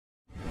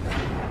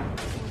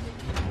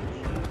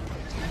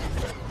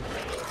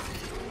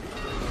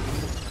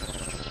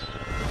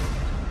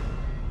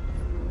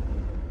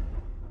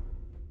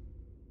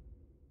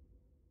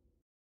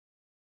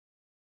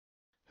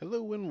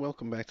Hello and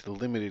welcome back to the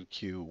Limited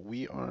Queue.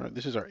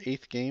 This is our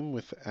 8th game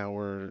with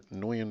our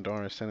Noyan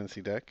Dar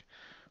Ascendancy deck.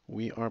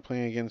 We are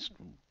playing against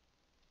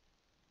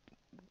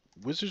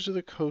Wizards of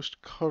the Coast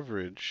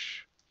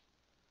coverage.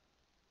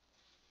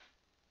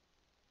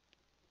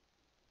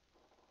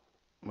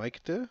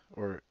 Maikde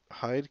or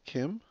Hyde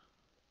Kim.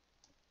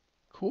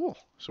 Cool.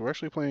 So we're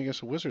actually playing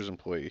against a Wizards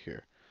employee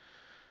here.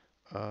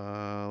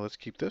 Let's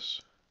keep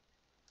this.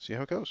 See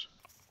how it goes.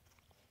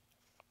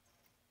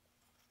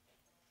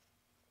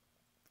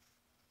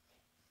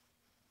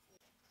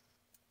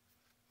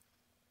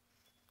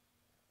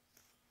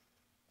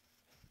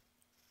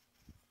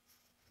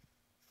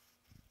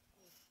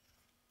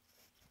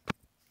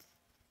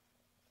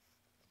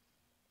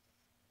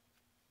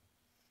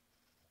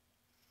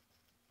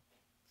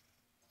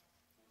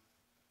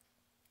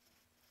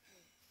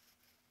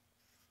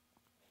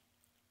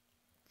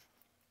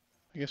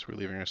 I guess we're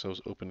leaving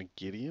ourselves open to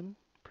Gideon,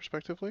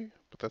 prospectively,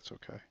 but that's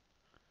okay.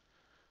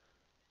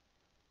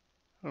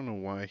 I don't know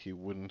why he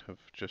wouldn't have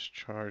just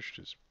charged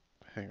his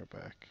hanger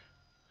back.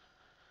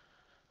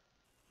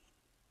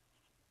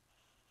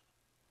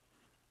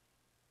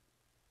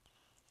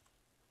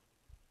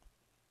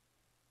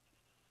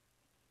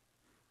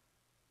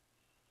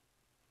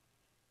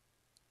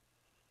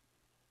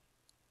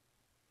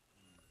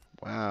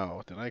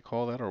 Wow, did I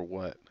call that or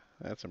what?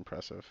 That's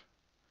impressive.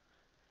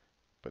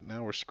 But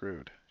now we're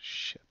screwed.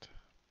 Shit.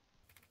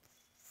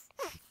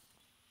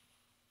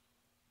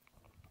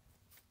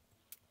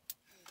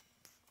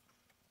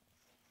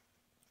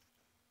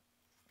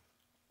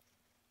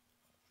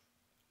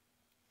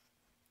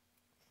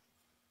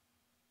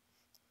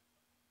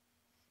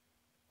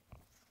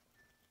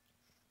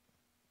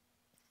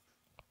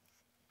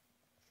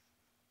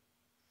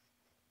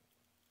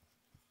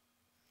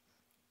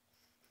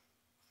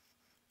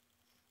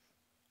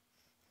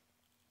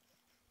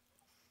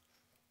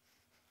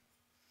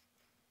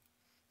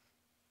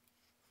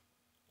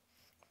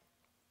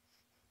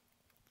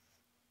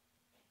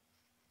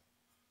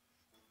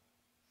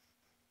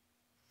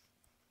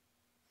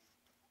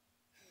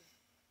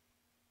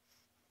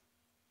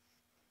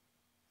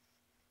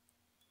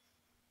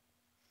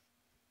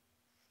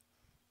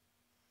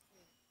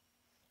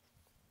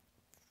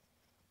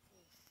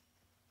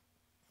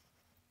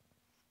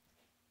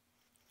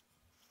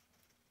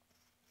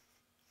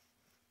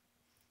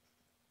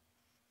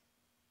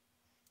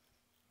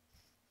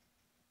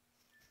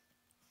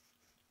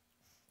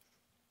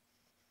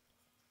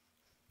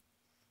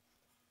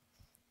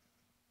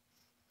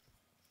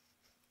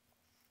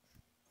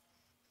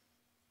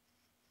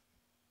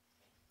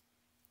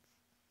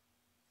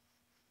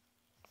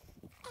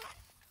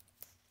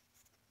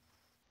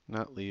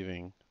 Not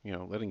leaving,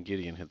 letting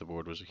Gideon hit the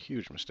board was a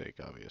huge mistake,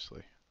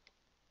 obviously.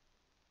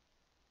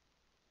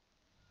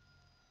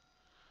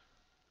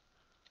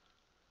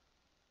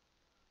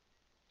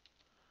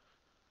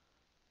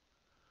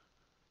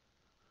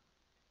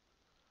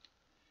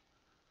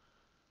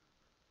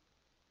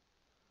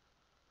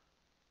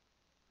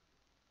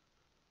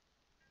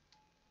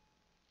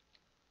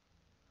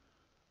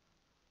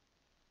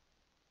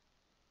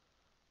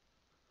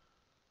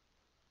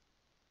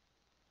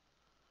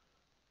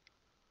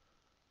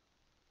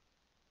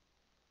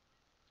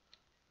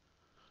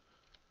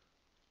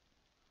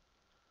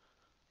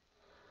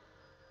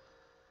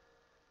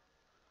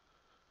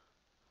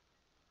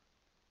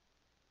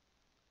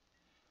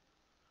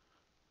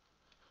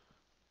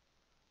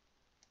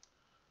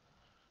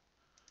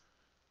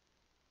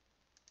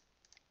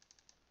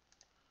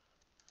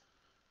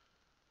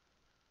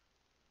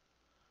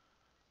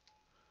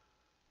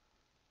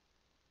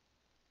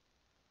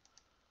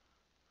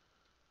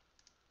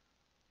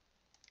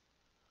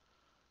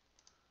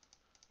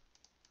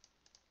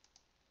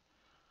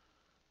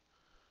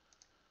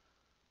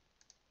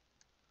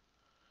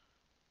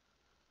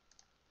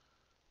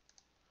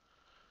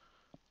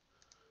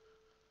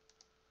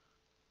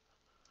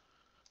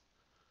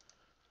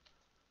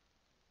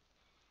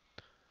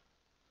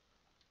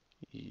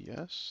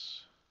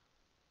 Yes.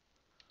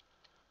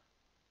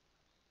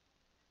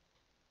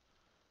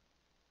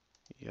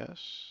 Yes.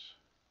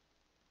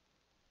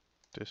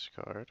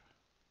 Discard.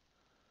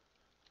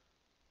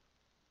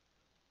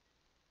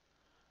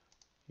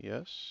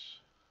 Yes.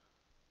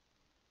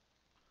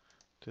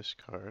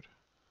 Discard.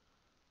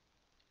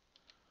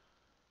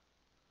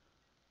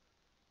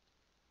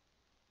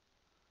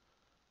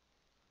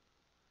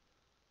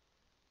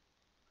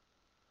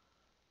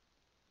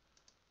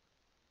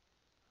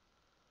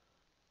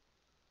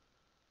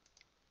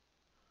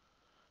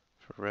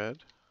 For red.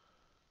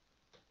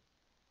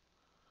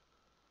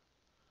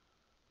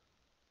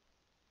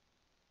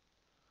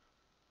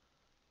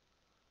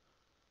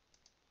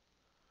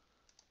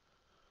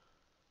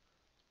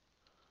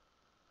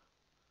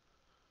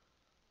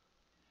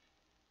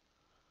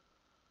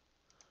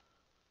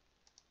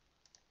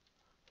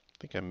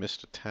 I think I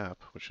missed a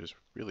tap, which is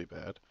really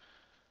bad.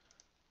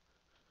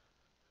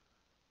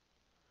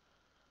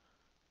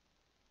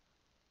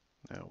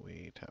 Now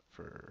we tap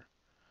for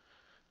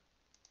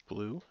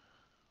blue.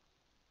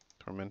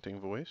 Tormenting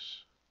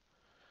Voice.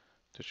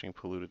 Ditching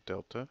Polluted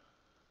Delta.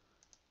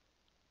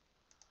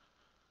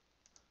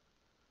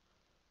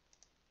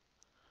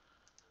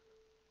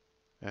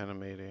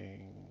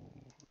 Animating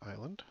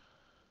Island.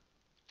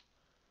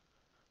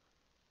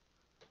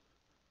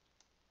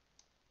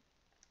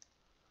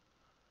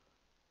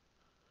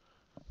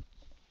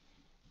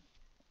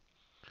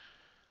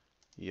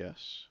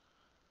 Yes.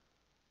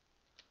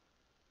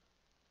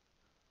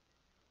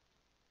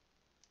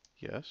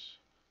 Yes.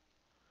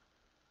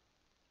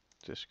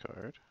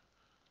 Discard.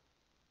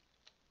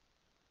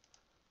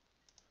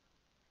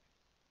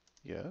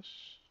 Yes.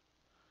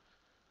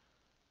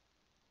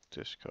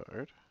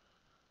 Discard.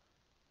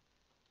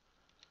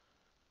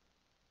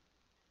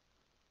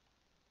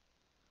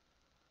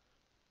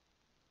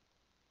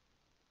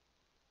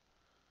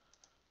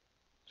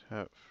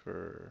 Tap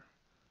for,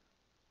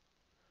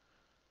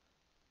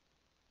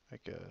 I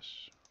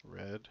guess,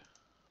 red,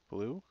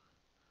 blue.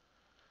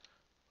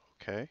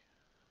 Okay.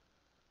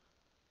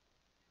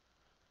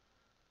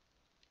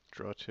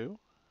 Draw 2.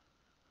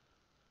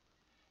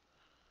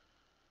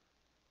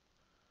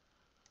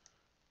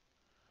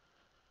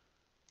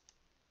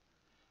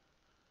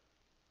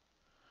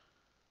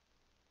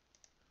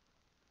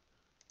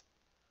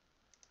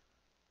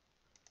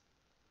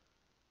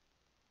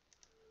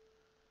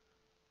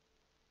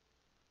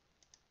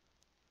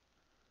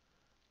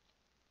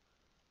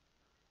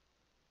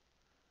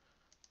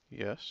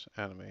 Yes.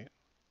 Animate.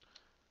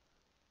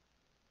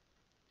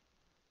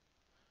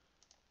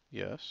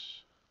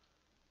 Yes.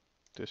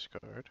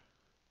 Discard.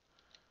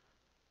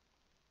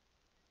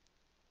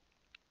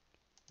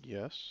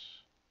 Yes.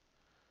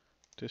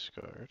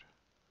 Discard.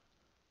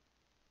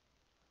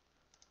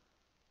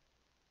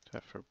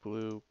 Tap for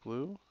blue,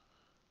 blue.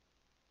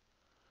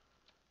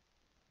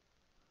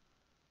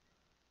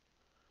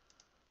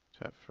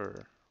 Tap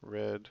for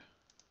red,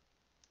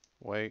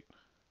 white,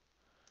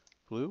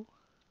 blue.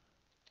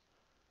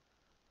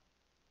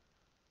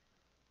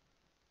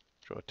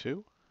 Draw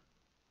 2.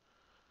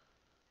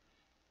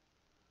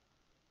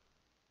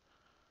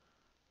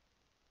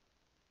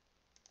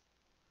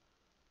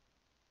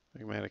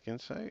 Magmatic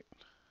Insight.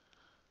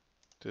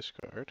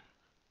 Discard.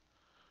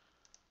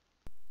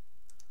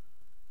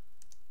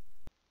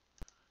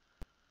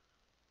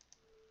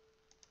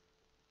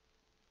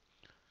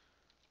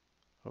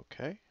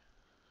 Okay.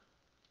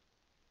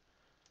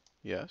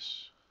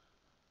 Yes.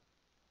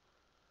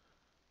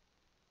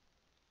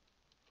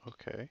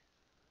 Okay.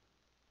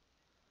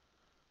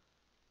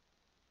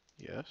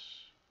 Yes.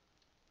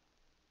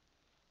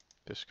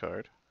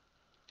 Discard.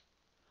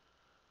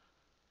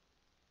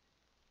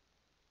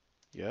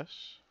 Yes.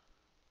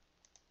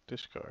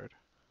 Discard.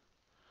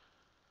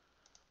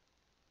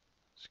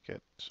 Let's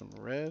get some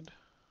red,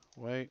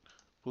 white,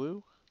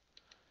 blue.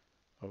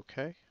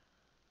 Okay.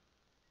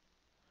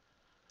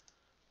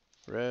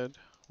 Red,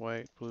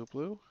 white, blue,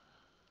 blue.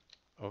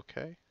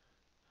 Okay.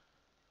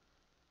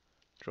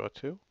 Draw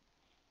 2.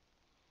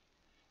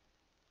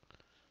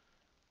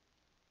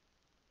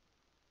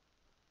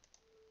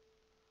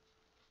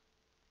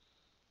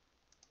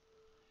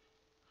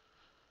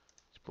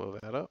 Let's blow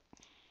that up.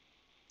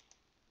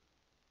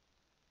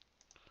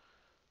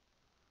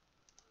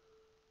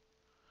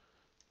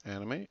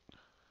 Animate.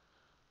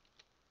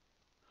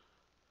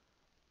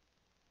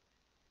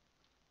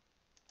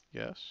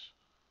 Yes.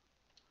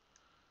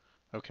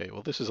 Okay,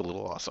 well this is a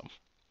little awesome.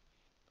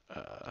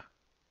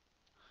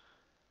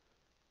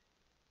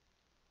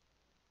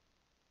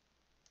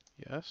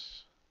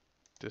 Yes.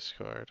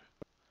 Discard.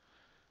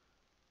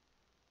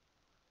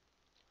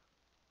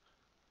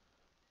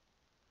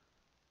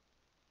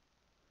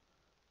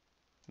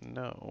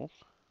 No.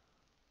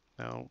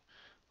 Now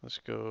let's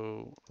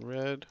go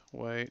red,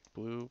 white,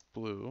 blue,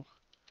 blue.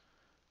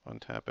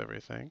 Untap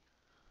everything.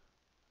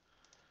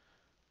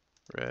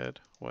 Red,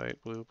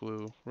 white, blue,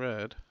 blue,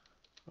 red.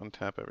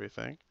 Untap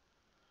everything.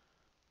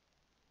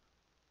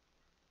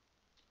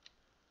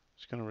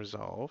 It's going to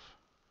resolve.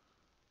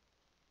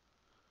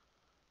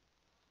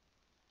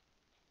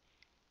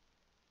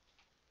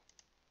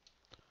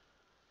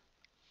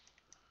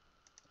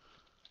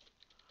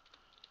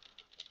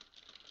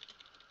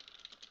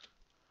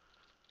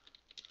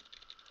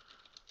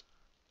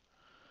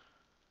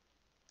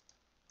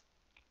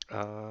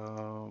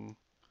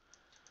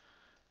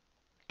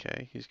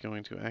 Okay, he's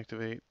going to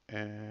activate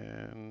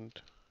and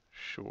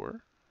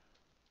sure.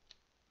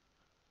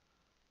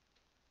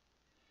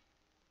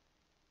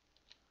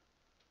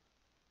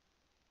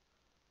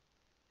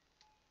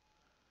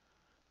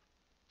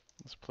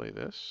 Let's play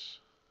this.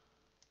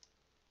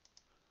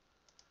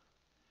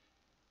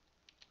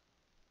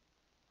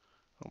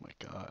 Oh my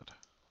god.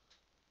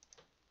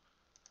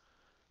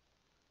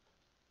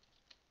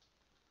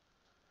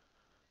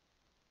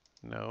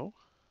 No.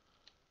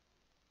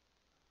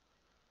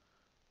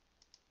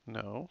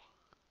 No.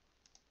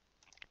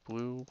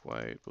 Blue,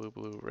 white, blue,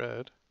 blue,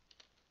 red.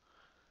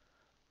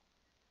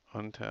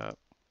 Untap.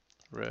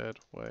 Red,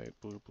 white,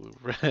 blue, blue,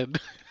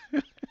 red.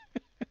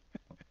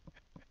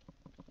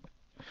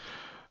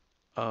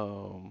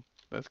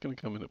 That's gonna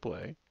come into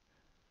play.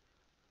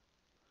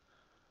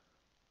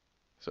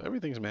 So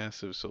everything's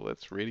massive, so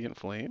let's Radiant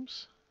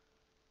Flames.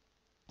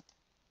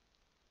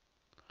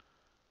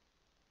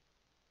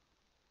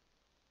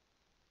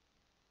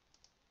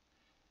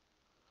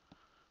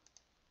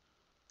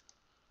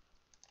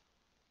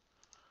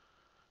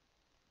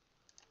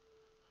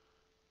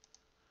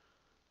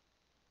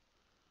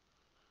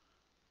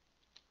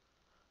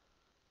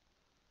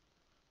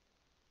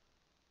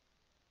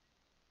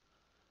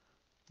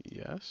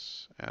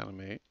 Yes,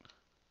 animate.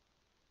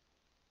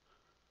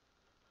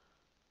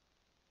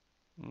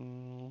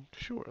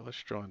 Sure,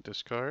 let's draw and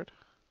discard.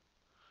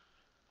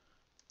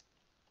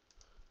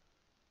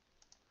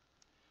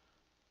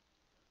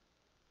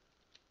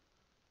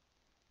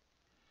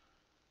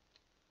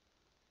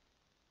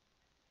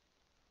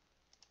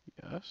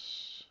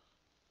 Yes.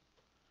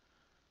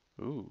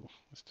 Ooh,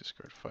 let's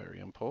discard Fiery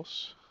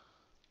Impulse.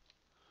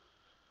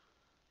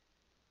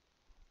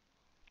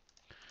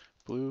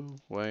 Blue,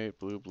 white,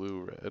 blue,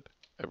 blue, red.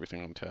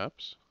 Everything on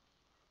taps.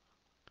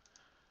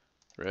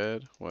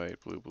 Red, white,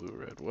 blue, blue,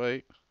 red,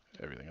 white.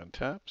 Everything on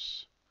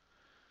taps.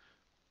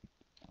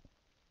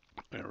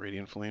 Now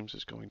Radiant Flames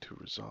is going to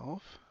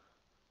resolve.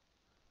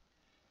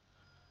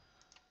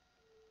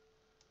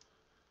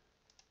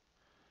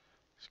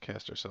 Let's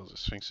cast ourselves a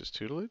Sphinx's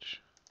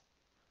Tutelage.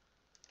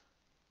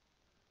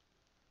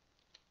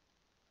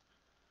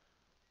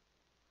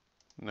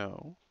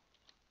 No.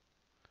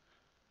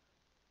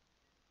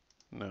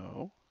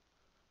 No.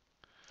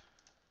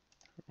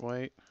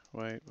 White,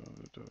 white,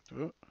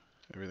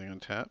 everything on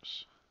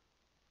taps.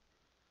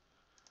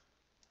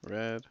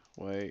 Red,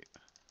 white.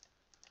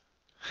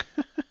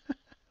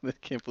 I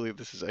can't believe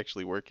this is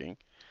actually working.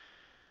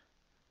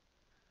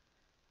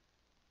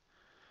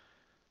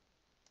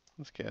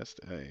 Let's cast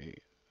a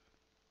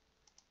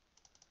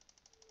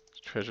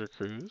Treasure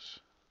Cruise.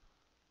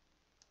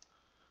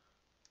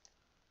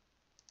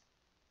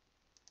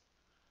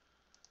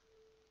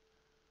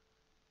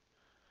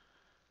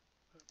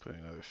 Put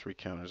another 3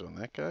 counters on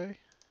that guy.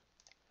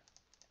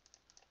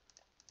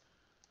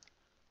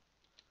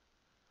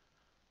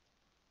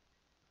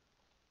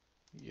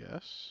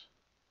 Yes.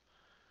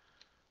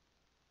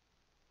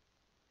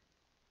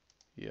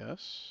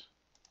 Yes.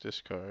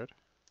 Discard.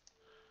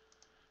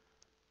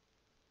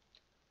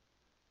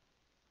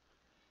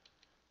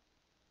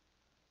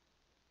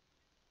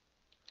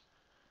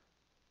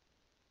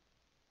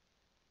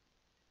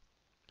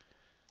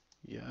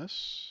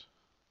 Yes.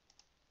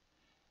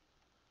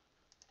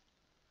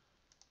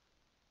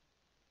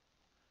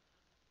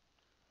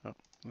 Oh,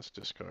 let's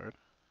discard.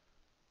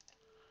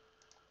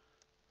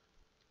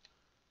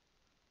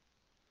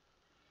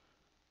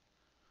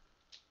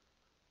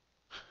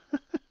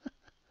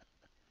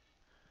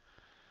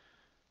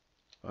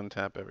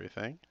 Untap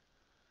everything.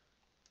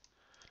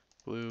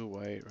 Blue,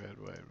 white, red,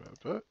 white,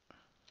 red.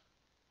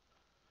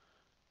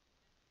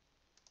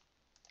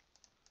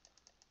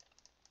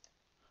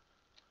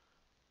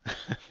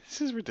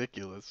 This is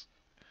ridiculous.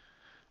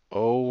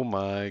 Oh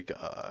my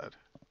god.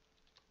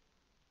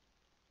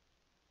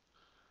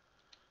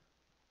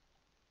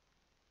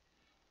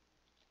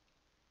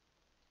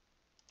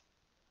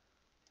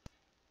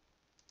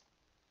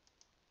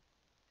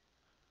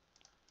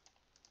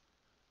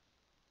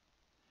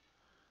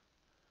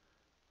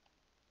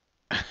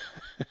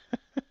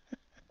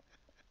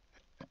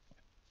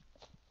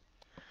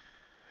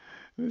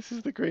 This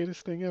is the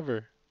greatest thing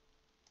ever.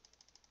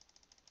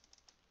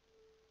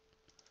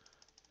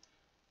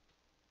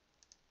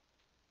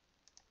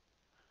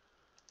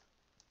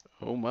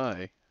 Oh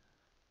my.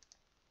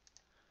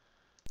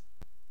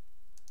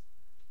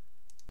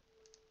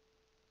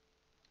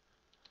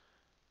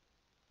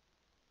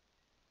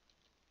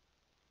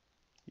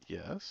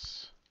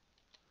 Yes.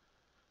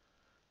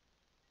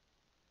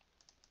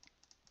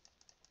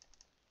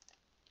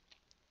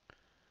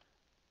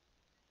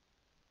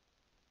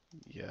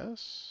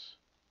 Yes.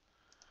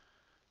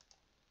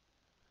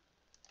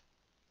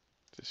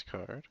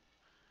 Discard.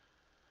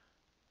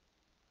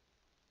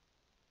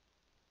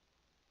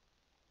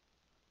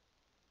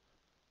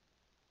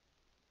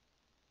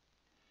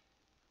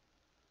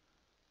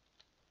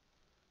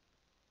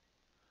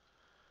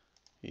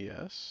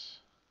 Yes.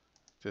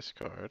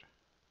 Discard.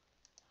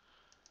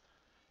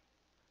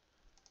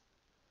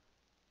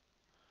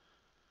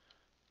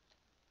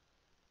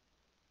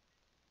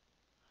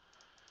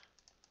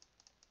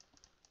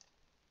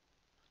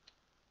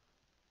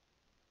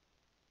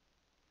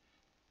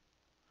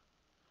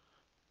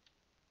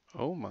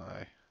 Oh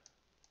my.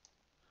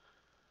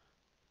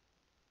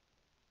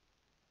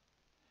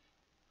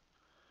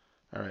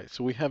 Alright,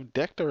 so we have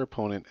decked our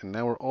opponent, and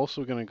now we're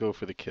also going to go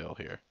for the kill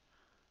here.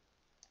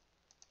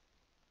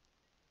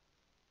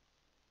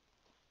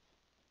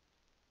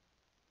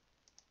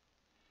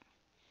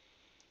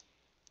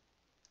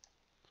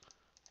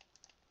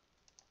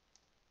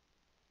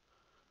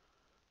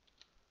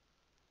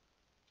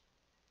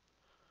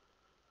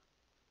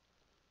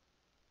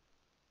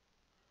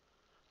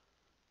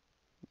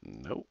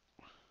 Nope.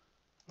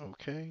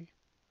 Okay.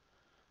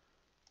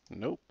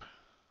 Nope.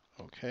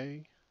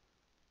 Okay.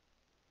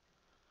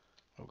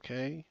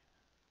 Okay.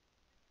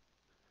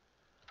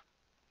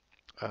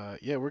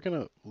 Yeah, we're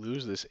gonna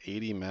lose this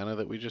 80 mana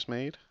that we just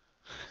made.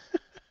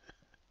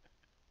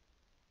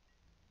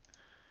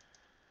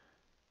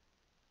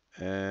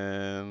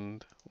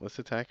 And let's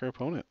attack our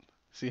opponent.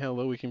 See how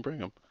low we can bring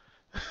him.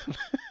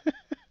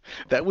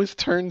 That was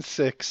turn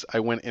 6. I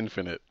went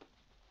infinite.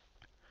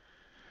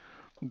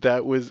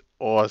 That was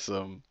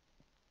awesome.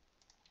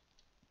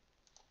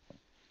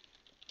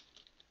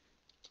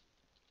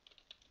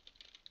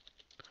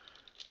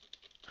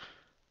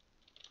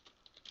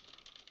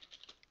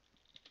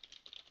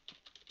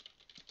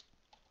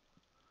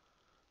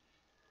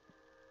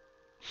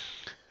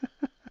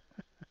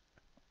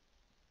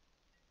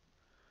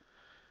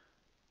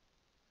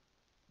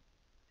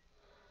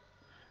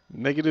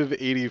 Negative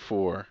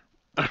 84.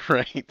 All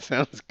right,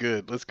 sounds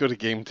good. Let's go to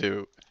game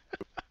 2.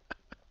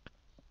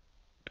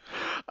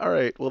 All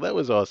right, well, that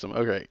was awesome.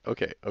 Okay.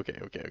 I'm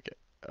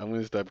going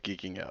to stop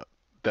geeking out.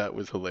 That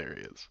was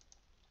hilarious.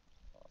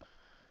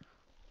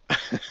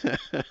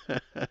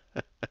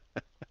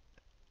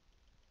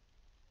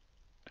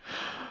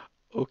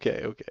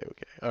 Okay.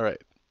 All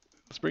right,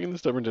 let's bring in the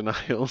Stubborn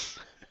Denials,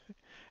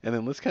 and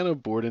then let's kind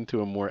of board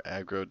into a more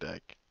aggro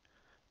deck.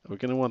 We're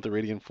going to want the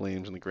Radiant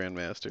Flames and the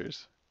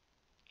Grandmasters.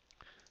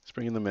 Let's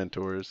bring in the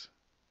Mentors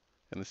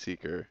and the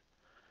Seeker.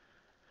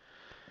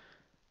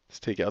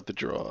 Let's take out the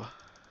draw.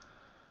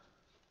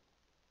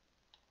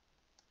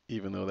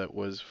 Even though that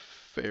was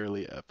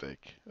fairly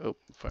epic. Oh,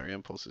 Fire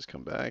Impulses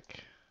come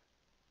back.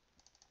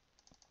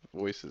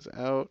 Voice is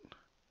out.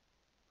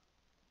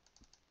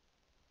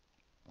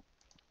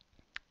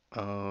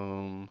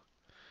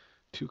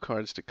 Two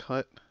cards to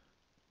cut.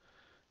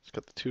 Let's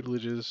cut the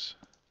Tutelages.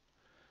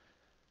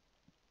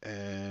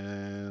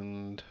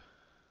 And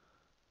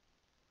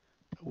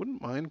I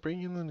wouldn't mind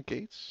bringing in the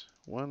Negates.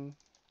 1,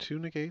 2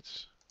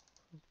 Negates.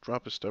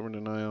 Drop a Stubborn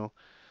Denial.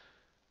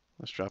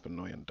 Let's drop a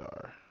Noyan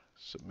Dar.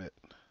 Submit.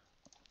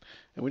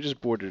 And we just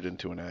boarded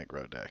into an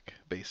aggro deck,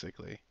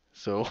 basically.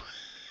 So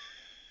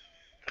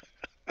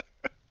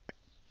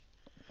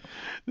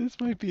this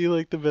might be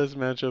like the best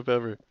matchup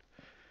ever.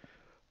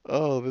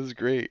 Oh, this is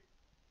great.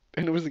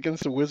 And it was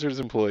against a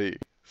Wizards employee.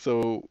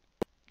 So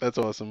that's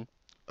awesome.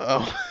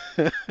 Oh.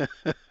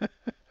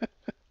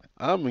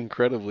 I'm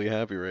incredibly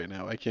happy right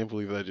now. I can't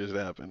believe that just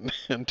happened.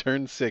 On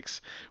turn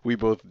 6, we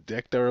both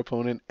decked our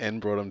opponent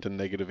and brought him to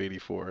negative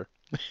 84.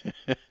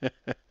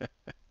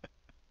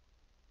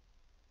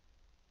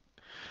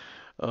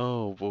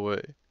 Oh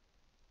boy.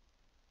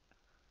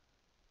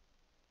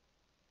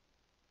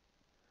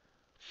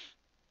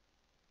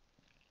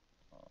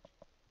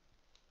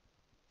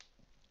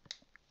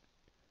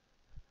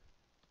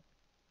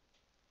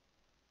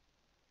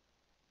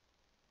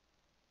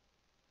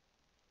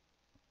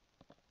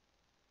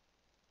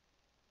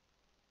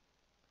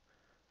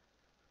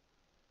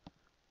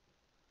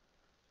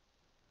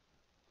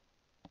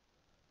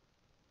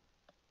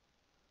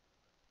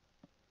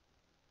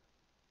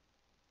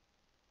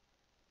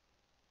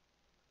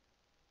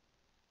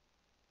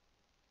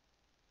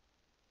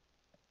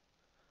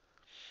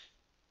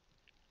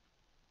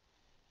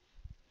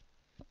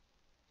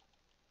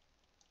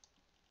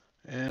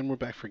 And we're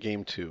back for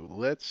game 2.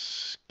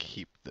 Let's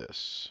keep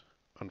this.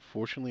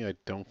 Unfortunately, I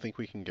don't think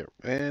we can get...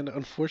 And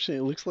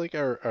unfortunately, it looks like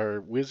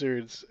our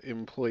Wizards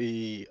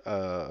employee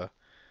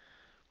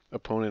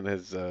opponent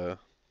has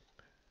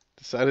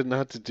decided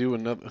not to do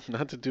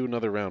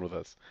another round with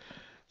us.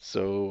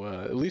 So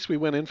at least we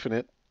went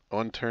infinite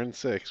on turn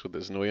 6 with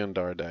this Noyan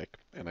Dar deck,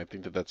 and I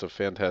think that that's a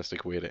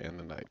fantastic way to end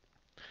the night.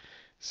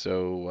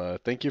 So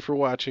thank you for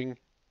watching,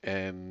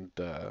 and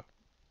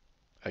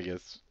I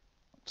guess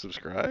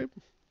subscribe.